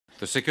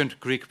The second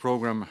Greek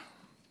programme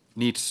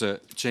needs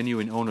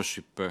genuine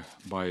ownership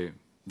by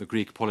the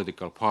Greek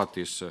political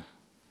parties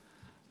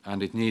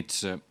and it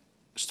needs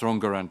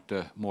stronger and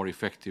more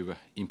effective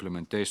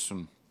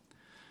implementation.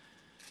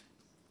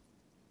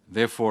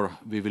 Therefore,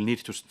 we will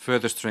need to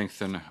further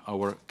strengthen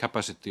our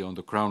capacity on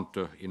the ground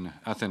in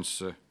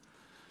Athens,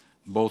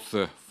 both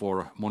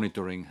for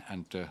monitoring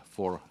and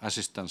for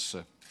assistance.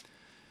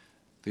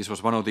 This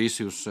was one of the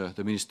issues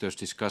the ministers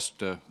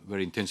discussed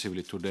very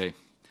intensively today,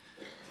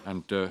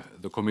 and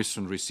the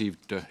Commission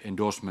received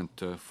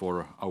endorsement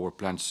for our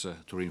plans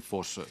to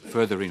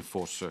further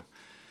reinforce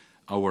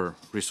our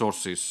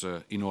resources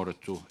in order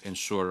to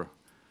ensure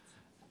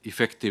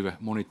effective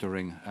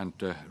monitoring and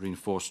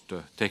reinforced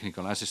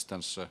technical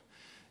assistance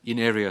in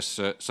areas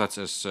such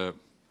as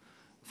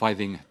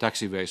fighting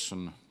tax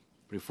evasion,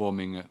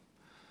 reforming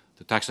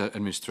the tax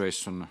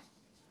administration,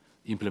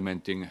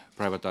 implementing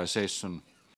privatization,